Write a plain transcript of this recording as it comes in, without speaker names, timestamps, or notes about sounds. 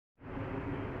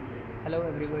Hello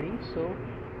everybody. So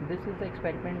this is the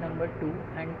experiment number 2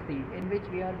 and 3 in which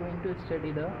we are going to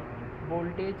study the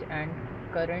voltage and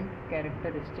current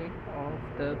characteristic of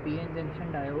the PN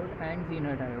junction diode and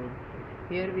Zener diode.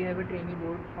 Here we have a trainee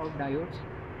board of diodes.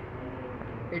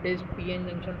 It is PN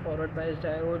junction forward bias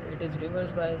diode, it is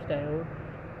reverse bias diode,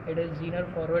 it is Zener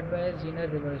forward bias,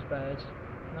 Zener reverse bias.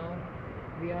 Now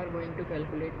we are going to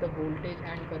calculate the voltage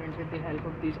and current with the help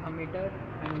of this ammeter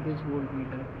and this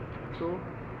voltmeter. So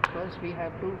first we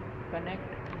have to connect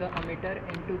the ammeter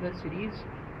into the series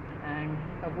and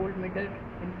a voltmeter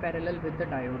in parallel with the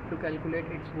diode to calculate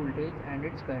its voltage and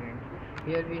its current.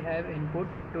 Here we have input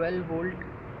 12 volt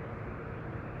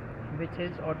which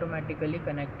is automatically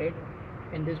connected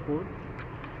in this board.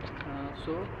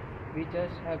 So we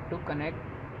just have to connect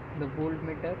the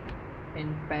voltmeter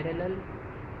in parallel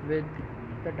with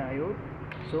the diode.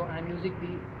 So I am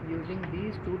using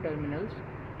these two terminals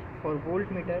for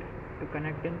voltmeter to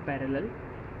connect in parallel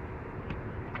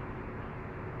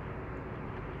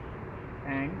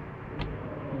and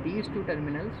these two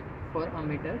terminals for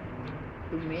ammeter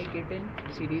to make it in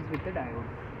series with the diode.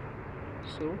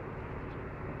 So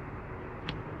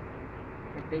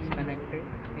it is connected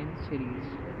in series.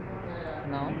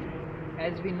 Now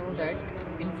as we know that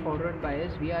in forward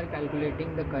bias we are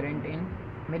calculating the current in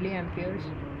milliamperes,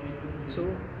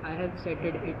 so I have set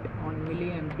it on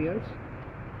milliamperes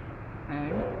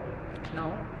and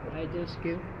now I just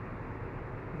give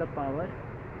the power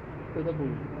to the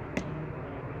board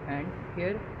and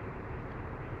here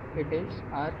it is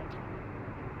our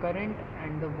current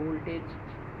and the voltage,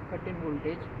 cut-in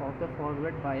voltage of the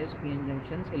forward bias PN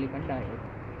junction silicon diode.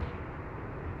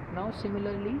 Now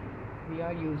similarly we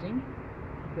are using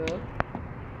the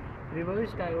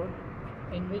reverse diode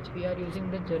in which we are using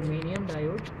the germanium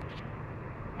diode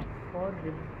for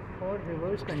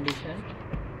reverse condition.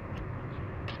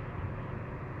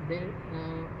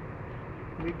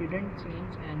 We didn't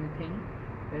change anything,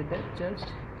 we just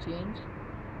change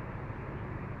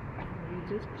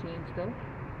the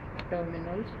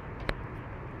terminals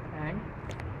and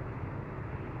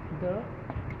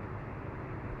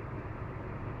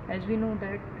as we know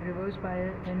that reverse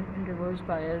bias in reverse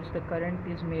bias the current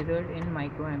is measured in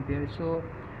microamperes, so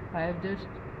I have just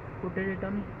put it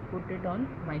on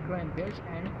microamperes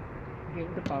and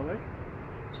gave the power.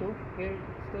 So here is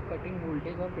the cutting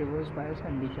voltage of reverse bias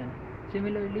condition.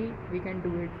 Similarly we can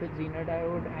do it with Zener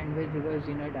diode and with reverse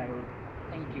Zener diode.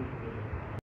 Thank you.